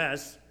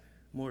nonetheless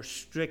more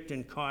strict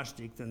and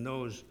caustic than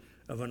those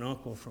of an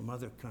uncle from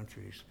other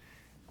countries.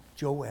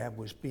 Joab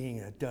was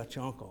being a Dutch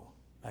uncle.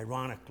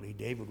 Ironically,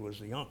 David was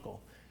the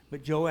uncle,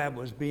 but Joab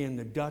was being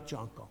the Dutch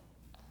uncle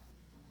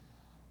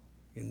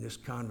in this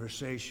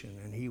conversation,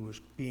 and he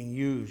was being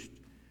used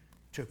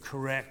to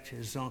correct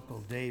his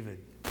uncle David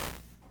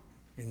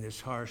in this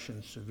harsh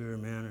and severe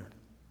manner.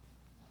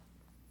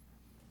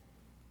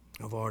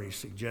 I've already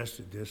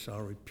suggested this.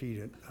 I'll repeat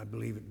it. I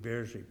believe it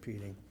bears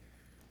repeating.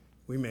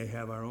 We may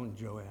have our own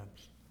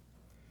Joabs.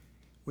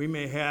 We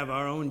may have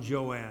our own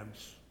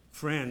Joabs,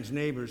 friends,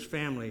 neighbors,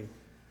 family,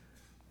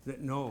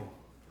 that know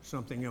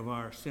something of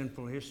our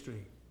sinful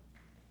history.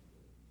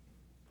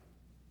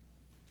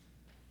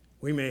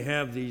 We may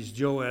have these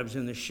Joabs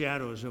in the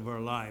shadows of our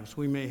lives.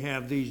 We may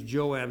have these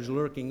Joabs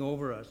lurking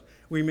over us.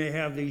 We may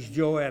have these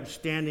Joabs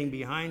standing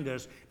behind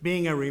us,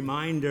 being a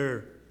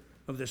reminder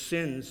of the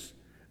sins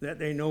that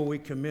they know we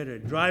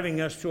committed, driving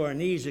us to our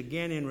knees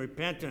again in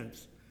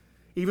repentance.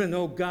 Even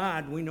though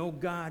we know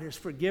God has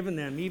forgiven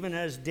them, even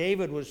as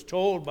David was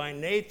told by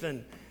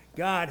Nathan,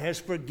 God has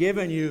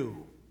forgiven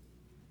you.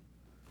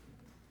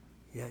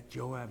 Yet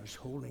Joab is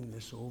holding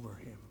this over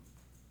him.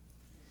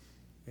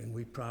 And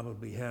we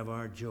probably have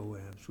our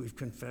Joabs. We've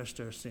confessed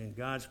our sin.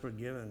 God's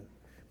forgiven.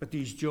 But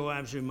these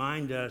Joabs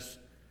remind us,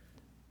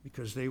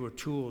 because they were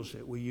tools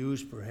that we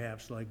used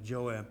perhaps, like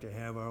Joab, to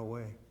have our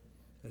way,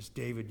 as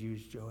David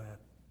used Joab.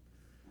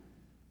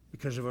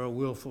 Because of our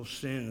willful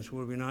sins,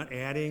 were we not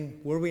adding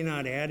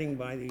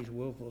by these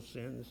willful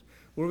sins?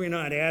 Were we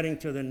not adding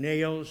to the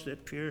nails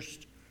that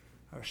pierced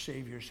our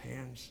Savior's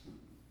hands?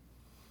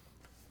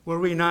 Were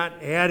we not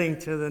adding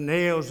to the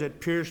nails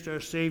that pierced our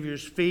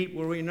Savior's feet?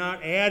 Were we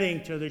not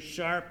adding to the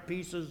sharp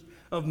pieces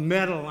of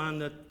metal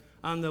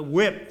on the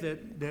whip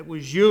that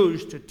was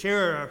used to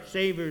tear our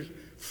Savior's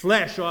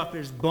flesh off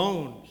his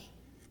bones?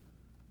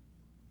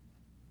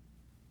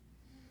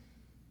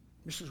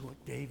 This is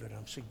what David,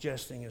 I'm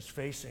suggesting, is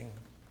facing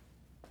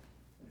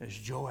as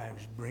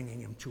Joab's bringing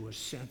him to his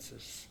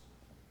senses.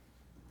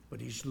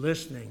 But he's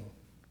listening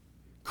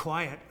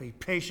quietly,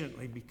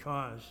 patiently,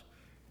 because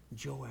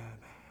Joab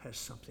has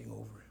something over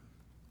him.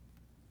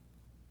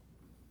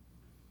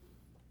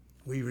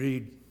 We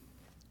read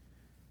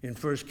in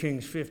 1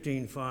 Kings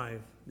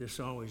 15:5, this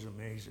always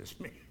amazes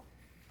me.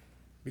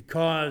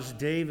 Because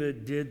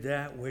David did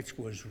that which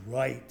was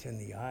right in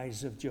the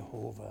eyes of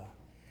Jehovah,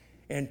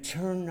 and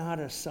turned not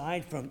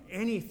aside from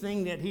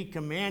anything that he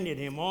commanded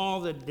him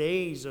all the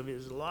days of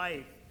his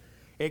life,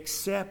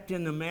 except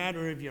in the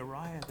matter of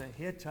Uriah the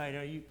Hittite.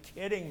 Are you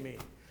kidding me?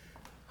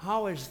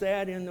 How is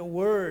that in the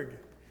Word?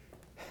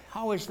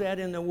 How is that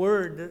in the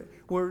Word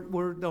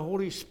where the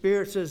Holy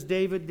Spirit says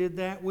David did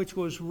that which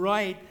was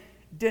right,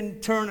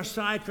 didn't turn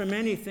aside from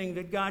anything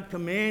that God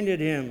commanded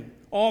him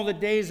all the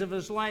days of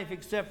his life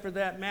except for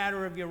that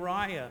matter of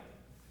Uriah?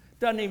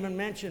 Doesn't even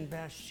mention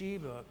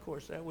Bathsheba. Of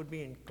course, that would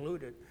be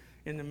included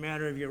in the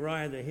matter of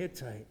Uriah the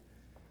Hittite.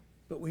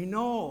 But we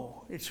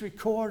know it's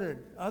recorded.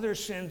 Other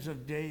sins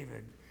of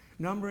David,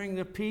 numbering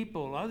the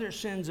people, other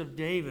sins of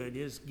David,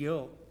 his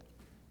guilt,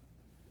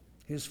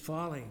 his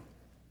folly.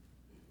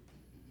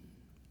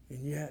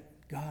 And yet,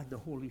 God, the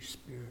Holy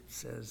Spirit,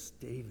 says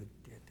David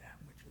did that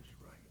which was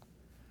right.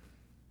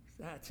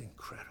 That's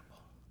incredible.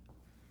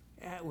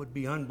 That would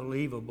be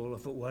unbelievable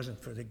if it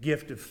wasn't for the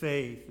gift of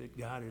faith that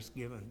God has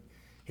given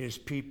his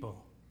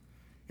people.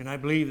 And I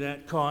believe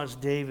that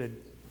caused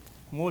David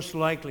most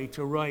likely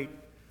to write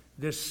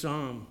this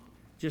psalm,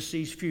 just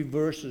these few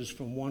verses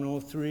from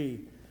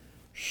 103.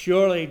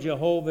 Surely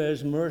Jehovah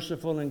is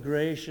merciful and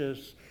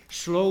gracious,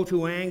 slow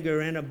to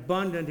anger and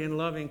abundant in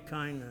loving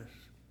kindness.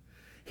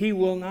 He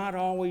will not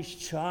always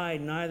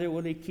chide, neither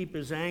will he keep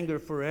his anger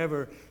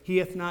forever. He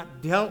hath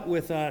not dealt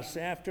with us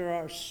after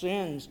our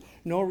sins,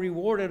 nor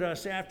rewarded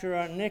us after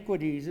our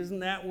iniquities. Isn't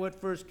that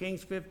what 1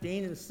 Kings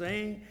 15 is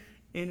saying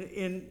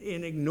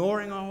in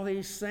ignoring all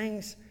these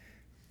things?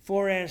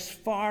 For as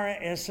far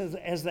as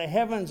the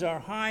heavens are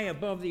high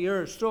above the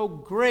earth, so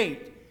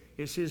great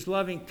is his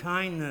loving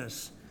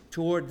kindness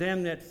toward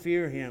them that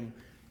fear him.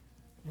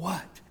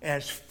 What?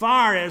 As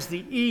far as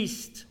the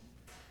east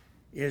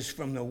is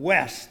from the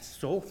west,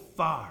 so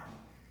far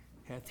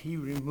hath he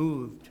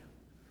removed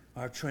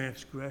our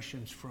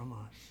transgressions from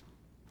us.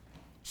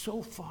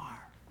 So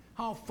far.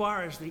 How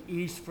far is the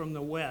east from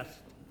the west?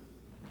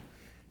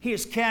 He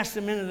has cast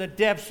them into the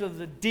depths of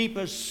the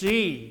deepest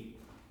sea.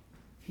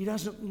 He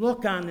doesn't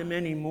look on them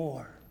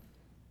anymore.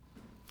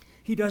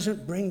 He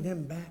doesn't bring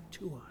them back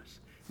to us.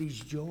 These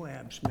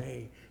Joabs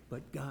may,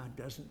 but God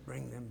doesn't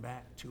bring them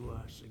back to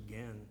us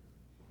again.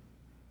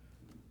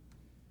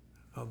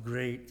 How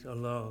great a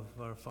love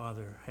our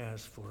Father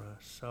has for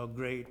us. How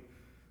great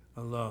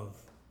a love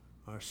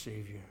our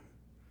Savior.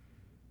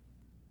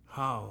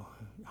 How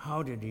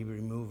did he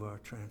remove our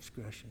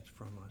transgressions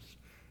from us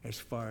as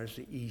far as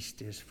the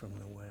east is from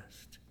the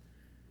west?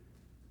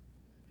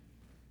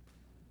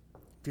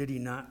 Did he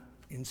not,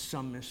 in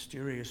some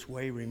mysterious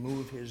way,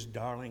 remove his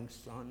darling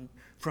Son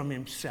from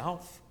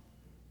himself?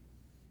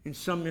 In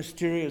some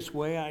mysterious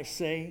way, I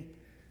say.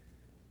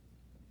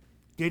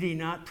 Did he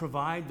not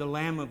provide the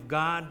Lamb of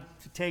God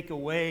to take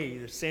away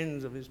the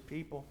sins of his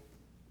people?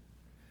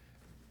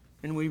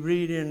 And we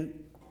read in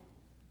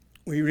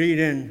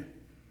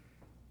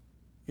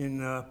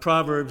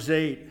Proverbs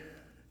 8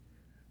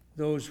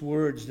 those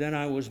words, then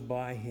I was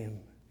by him,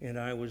 and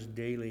I was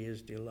daily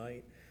his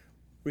delight,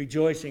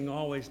 rejoicing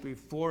always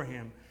before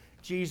him.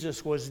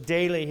 Jesus was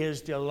daily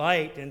his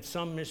delight in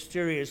some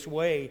mysterious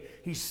way.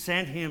 He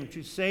sent him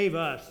to save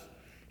us.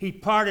 He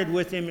parted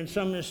with him in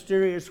some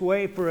mysterious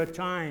way for a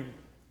time.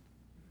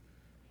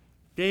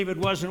 David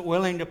wasn't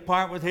willing to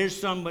part with his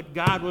son, but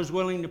God was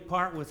willing to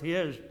part with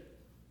his.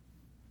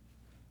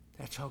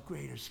 That's how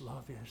great his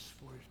love is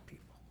for his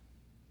people.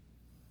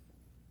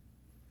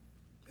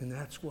 And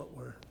that's what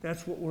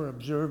we're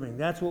observing.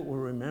 That's what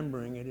we're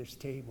remembering at his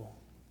table.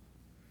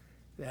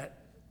 That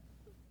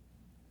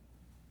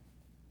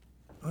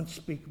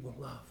unspeakable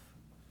love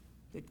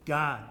that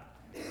God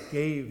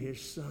gave his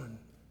Son,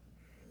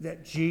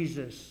 that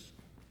Jesus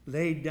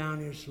laid down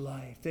his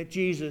life, that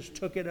Jesus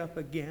took it up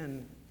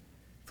again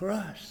for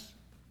us,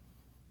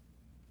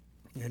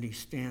 and that he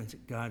stands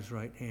at God's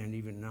right hand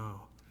even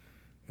now,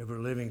 ever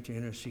living to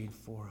intercede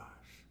for us.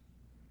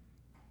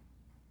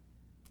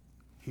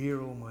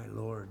 Here, O my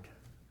Lord,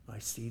 I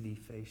see thee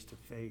face to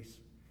face.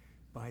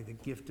 By the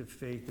gift of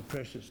faith, the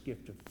precious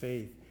gift of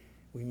faith,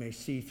 we may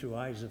see through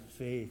eyes of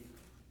faith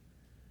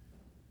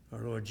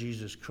our Lord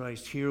Jesus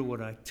Christ. Here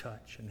would I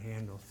touch and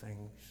handle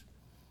things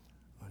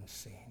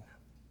unseen.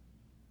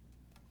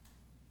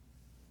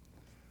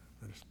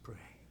 Let us pray.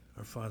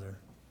 Our Father,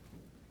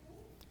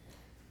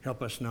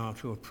 help us now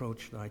to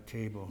approach thy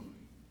table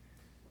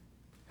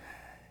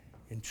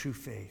in true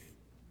faith.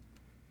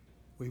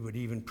 We would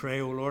even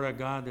pray, O Lord our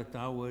God, that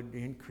thou would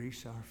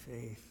increase our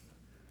faith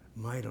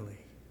mightily.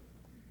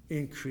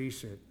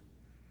 Increase it.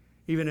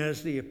 Even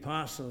as the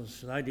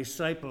apostles, thy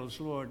disciples,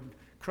 Lord,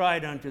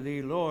 cried unto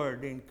thee,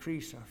 Lord,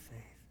 increase our faith,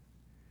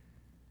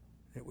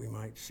 that we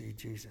might see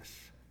Jesus.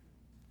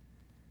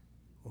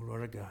 O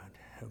Lord our God,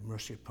 have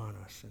mercy upon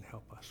us and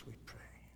help us, we pray.